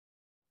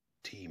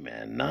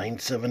T-Man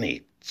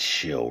 978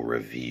 Show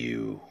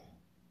Review.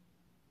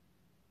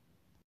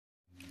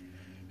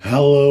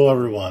 Hello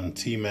everyone,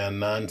 T-Man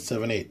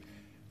 978.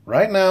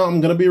 Right now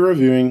I'm going to be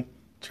reviewing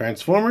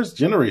Transformers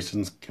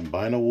Generations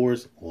Combiner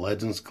Wars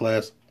Legends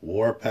Class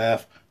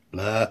Warpath,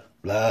 blah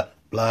blah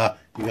blah.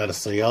 You gotta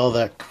say all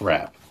that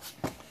crap.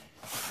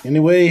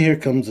 Anyway, here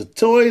comes a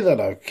toy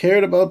that I've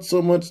cared about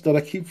so much that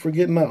I keep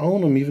forgetting I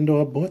own them, even though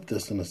I bought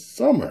this in the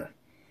summer.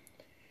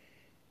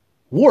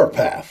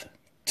 Warpath,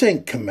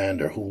 tank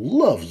commander who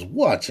loves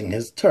watching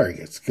his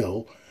targets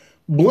go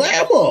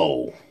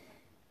blammo.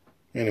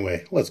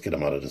 Anyway, let's get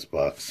him out of this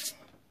box.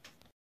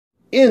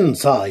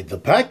 Inside the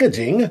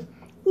packaging,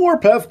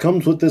 Warpath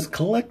comes with this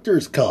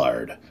collector's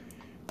card,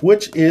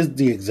 which is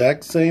the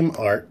exact same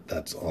art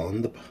that's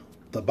on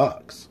the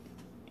box,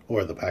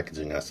 or the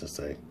packaging, I should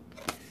say.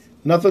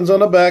 Nothing's on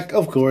the back,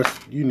 of course,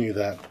 you knew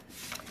that.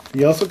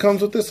 He also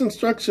comes with this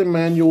instruction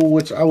manual,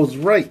 which I was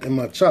right in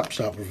my Chop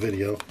Shopper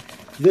video.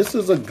 This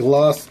is a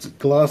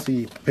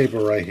glossy paper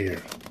right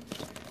here.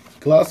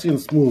 Glossy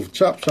and smooth.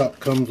 Chop Shop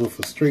comes with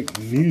a straight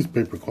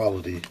newspaper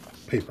quality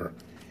paper.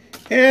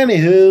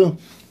 Anywho,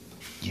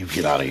 you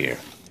get out of here.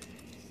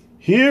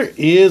 Here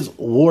is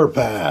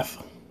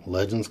Warpath.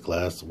 Legends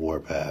Class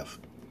Warpath.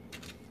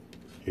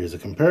 Here's a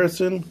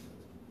comparison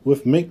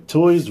with Make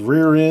Toys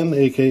rear end,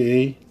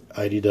 aka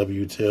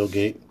IDW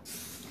tailgate.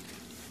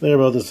 They're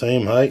about the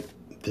same height.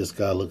 This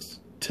guy looks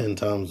 10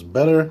 times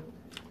better.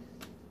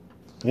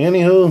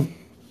 Anywho,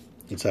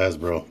 it's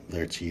Hasbro.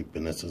 They're cheap,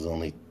 and this is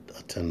only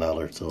a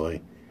 $10 toy.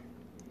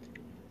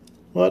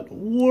 But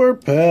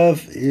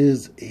Warpath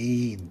is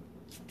a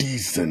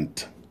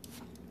decent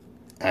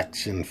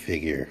action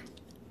figure.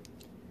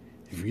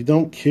 If you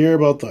don't care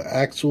about the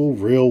actual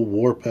real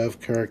Warpath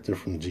character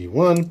from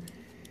G1,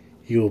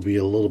 he will be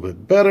a little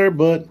bit better,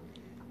 but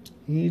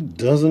he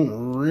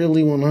doesn't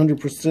really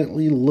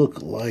 100%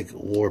 look like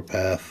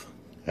Warpath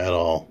at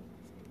all.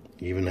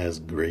 He even has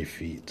gray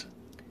feet.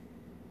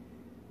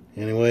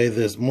 Anyway,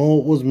 this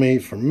mold was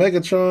made for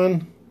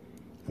Megatron.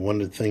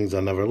 One of the things I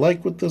never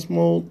liked with this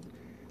mold,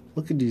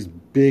 look at these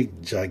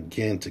big,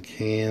 gigantic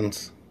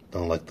hands.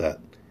 Don't like that.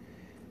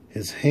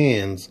 His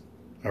hands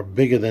are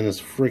bigger than his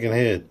friggin'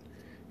 head.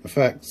 In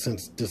fact,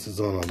 since this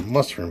is on a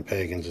mushroom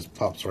peg and just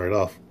pops right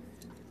off,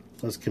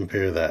 let's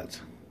compare that.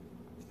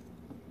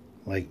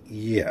 Like,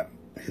 yeah,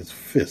 his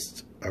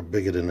fists are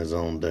bigger than his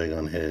own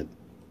daggone head.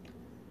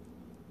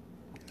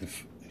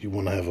 If you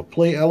want to have a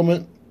play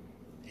element,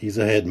 he's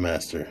a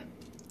headmaster.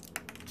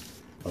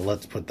 But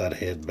let's put that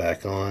head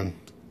back on.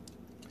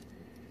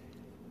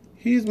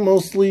 He's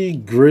mostly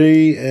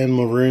gray and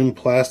maroon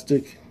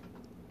plastic,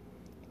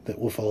 that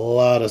with a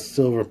lot of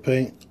silver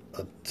paint,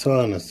 a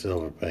ton of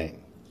silver paint.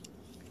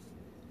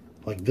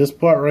 Like this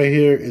part right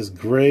here is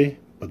gray,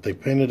 but they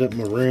painted it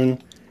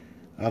maroon.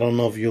 I don't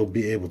know if you'll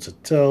be able to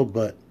tell,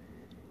 but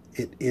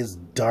it is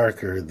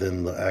darker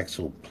than the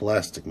actual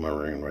plastic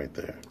maroon right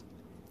there.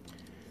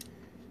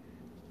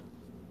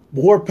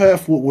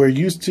 Warpath, what we're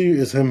used to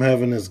is him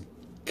having his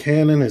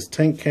cannon, his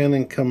tank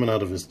cannon coming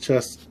out of his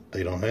chest.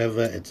 They don't have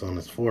that. It's on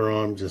his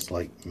forearm, just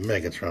like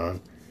Megatron,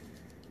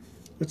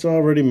 which I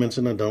already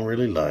mentioned I don't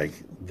really like.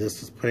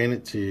 This is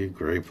painted to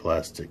gray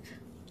plastic.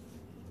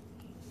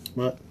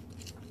 But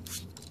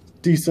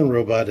decent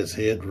robot. His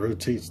head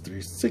rotates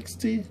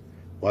 360.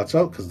 Watch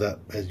out, because that,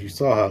 as you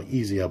saw how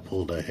easy I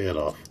pulled that head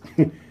off.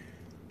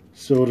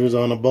 Shoulders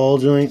on a ball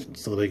joint,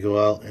 so they go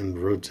out and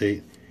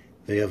rotate.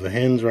 They have a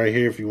hinge right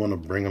here if you want to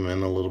bring them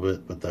in a little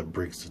bit, but that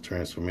breaks the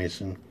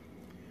transformation.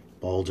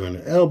 Ball joint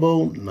at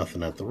elbow,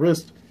 nothing at the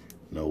wrist.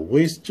 No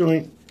waist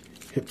joint.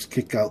 Hips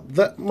kick out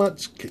that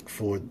much, kick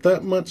forward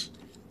that much.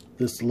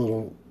 This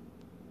little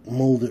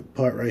molded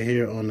part right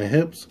here on the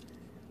hips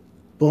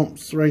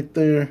bumps right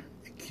there.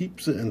 It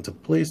keeps it into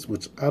place,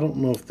 which I don't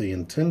know if they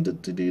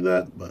intended to do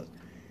that, but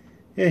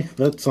hey,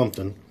 that's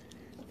something.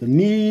 The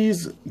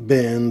knees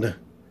bend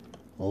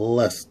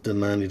less than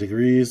 90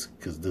 degrees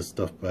because this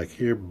stuff back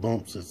here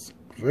bumps. It's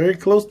very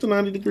close to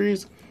 90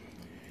 degrees.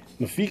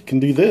 The feet can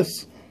do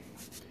this.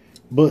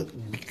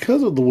 But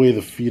because of the way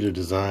the feet are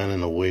designed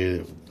and the way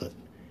the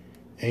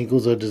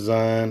ankles are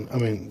designed, I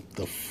mean,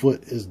 the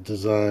foot is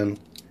designed,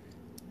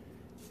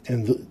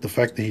 and the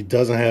fact that he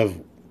doesn't have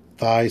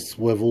thigh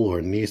swivel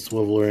or knee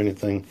swivel or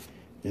anything,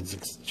 it's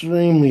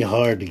extremely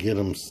hard to get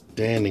him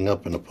standing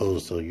up in a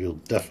pose, so you'll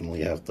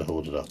definitely have to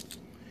hold it up.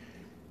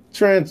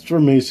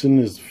 Transformation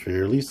is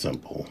fairly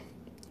simple.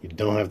 You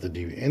don't have to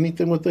do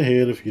anything with the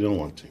head if you don't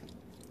want to.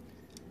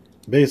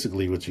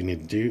 Basically, what you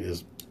need to do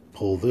is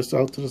pull this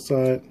out to the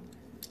side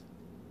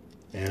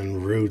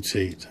and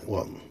rotate,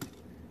 well,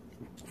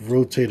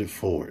 rotate it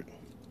forward.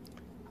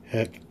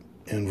 Heck,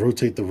 and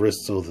rotate the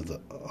wrist so that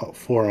the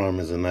forearm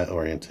is in that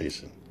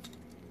orientation.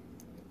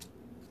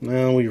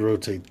 Now we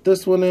rotate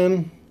this one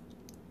in,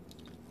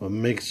 but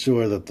make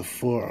sure that the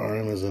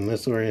forearm is in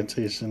this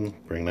orientation.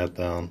 Bring that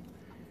down.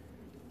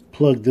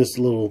 Plug this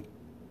little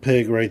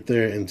peg right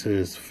there into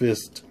his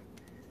fist.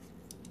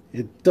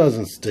 It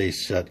doesn't stay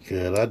shut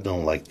good. I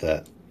don't like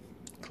that.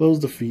 Close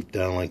the feet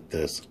down like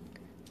this.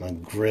 Now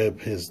grab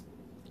his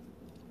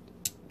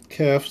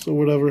calves or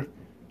whatever.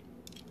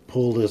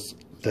 Pull this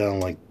down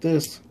like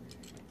this.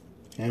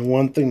 And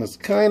one thing that's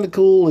kind of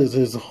cool is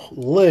his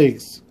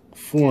legs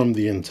form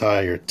the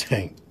entire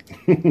tank.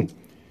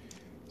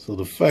 So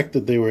the fact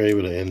that they were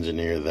able to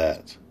engineer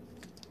that,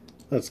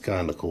 that's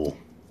kind of cool.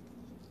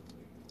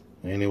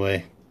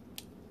 Anyway,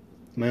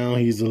 now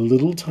he's a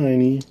little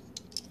tiny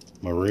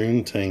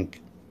maroon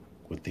tank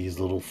with these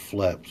little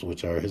flaps,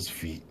 which are his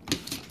feet,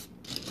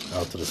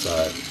 out to the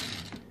side.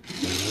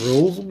 It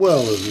rolls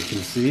well, as you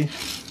can see.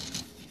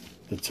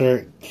 The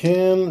turret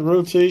can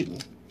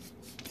rotate.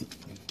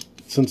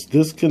 Since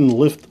this can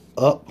lift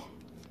up,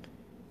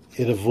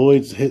 it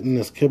avoids hitting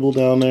this kibble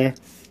down there.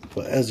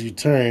 But as you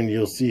turn,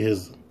 you'll see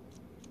his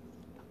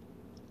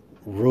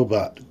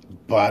robot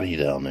body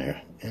down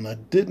there. And I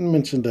didn't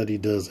mention that he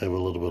does have a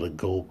little bit of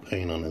gold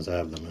paint on his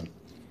abdomen.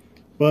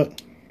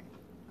 But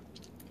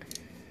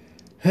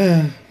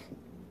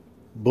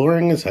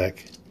boring as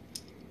heck.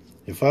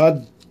 If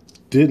I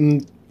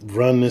didn't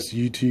run this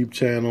YouTube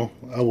channel,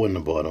 I wouldn't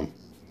have bought him,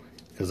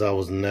 because I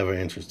was never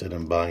interested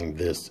in buying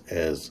this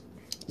as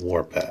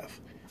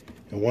Warpath.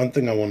 And one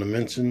thing I want to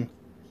mention,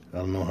 I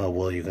don't know how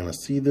well you're going to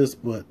see this,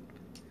 but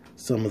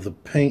some of the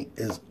paint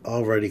is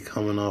already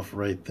coming off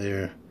right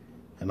there.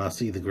 And I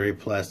see the gray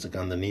plastic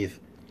underneath.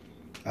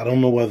 I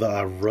don't know whether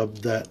I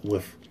rubbed that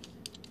with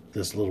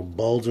this little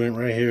ball joint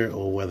right here,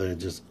 or whether it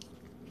just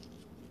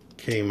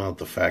came out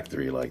the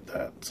factory like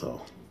that.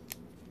 So,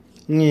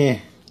 yeah.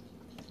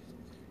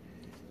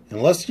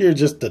 Unless you're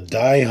just a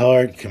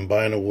die-hard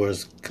Combiner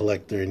Wars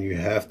collector and you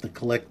have to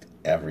collect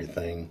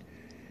everything.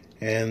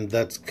 And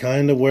that's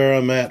kind of where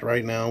I'm at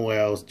right now,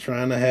 where I was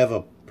trying to have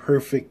a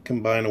perfect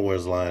Combiner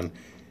Wars line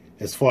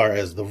as far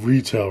as the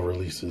retail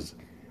releases.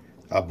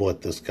 I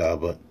bought this guy,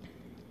 but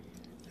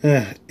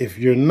if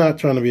you're not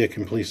trying to be a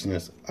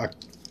completionist, I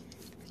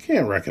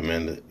can't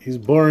recommend it. He's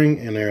boring,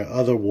 and there are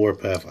other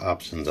Warpath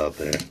options out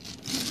there.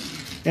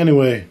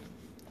 Anyway,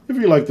 if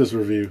you like this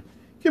review,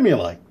 give me a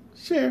like,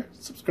 share,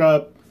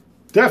 subscribe,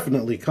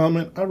 definitely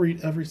comment. I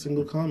read every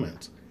single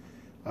comment.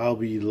 I'll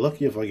be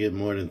lucky if I get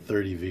more than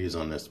 30 views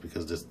on this,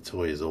 because this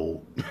toy is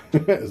old.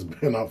 It's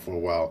been out for a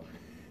while,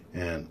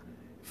 and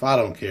if I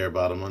don't care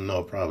about him, I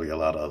know probably a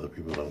lot of other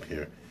people don't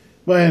care.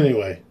 But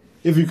anyway,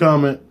 if you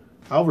comment,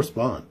 I'll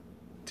respond.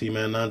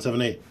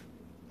 T-Man978,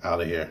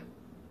 out of here.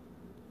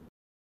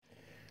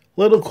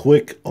 Little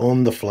quick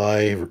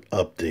on-the-fly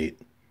update.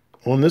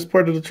 On this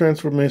part of the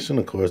transformation,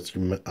 of course,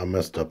 I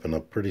messed up, and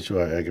I'm pretty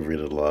sure I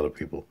aggravated a lot of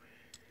people.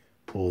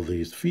 Pull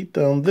these feet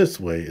down this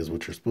way is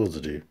what you're supposed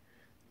to do.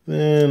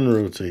 Then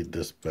rotate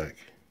this back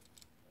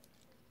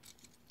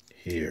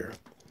here.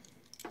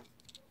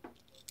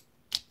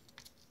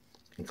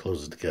 And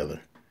close it together.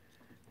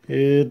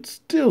 It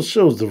still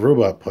shows the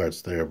robot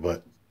parts there,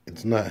 but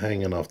it's not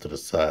hanging off to the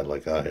side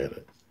like I had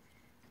it.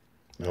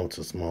 Now it's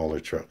a smaller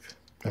truck.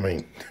 I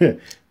mean,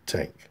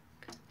 tank.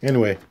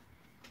 Anyway,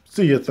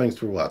 see ya. Thanks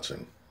for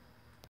watching.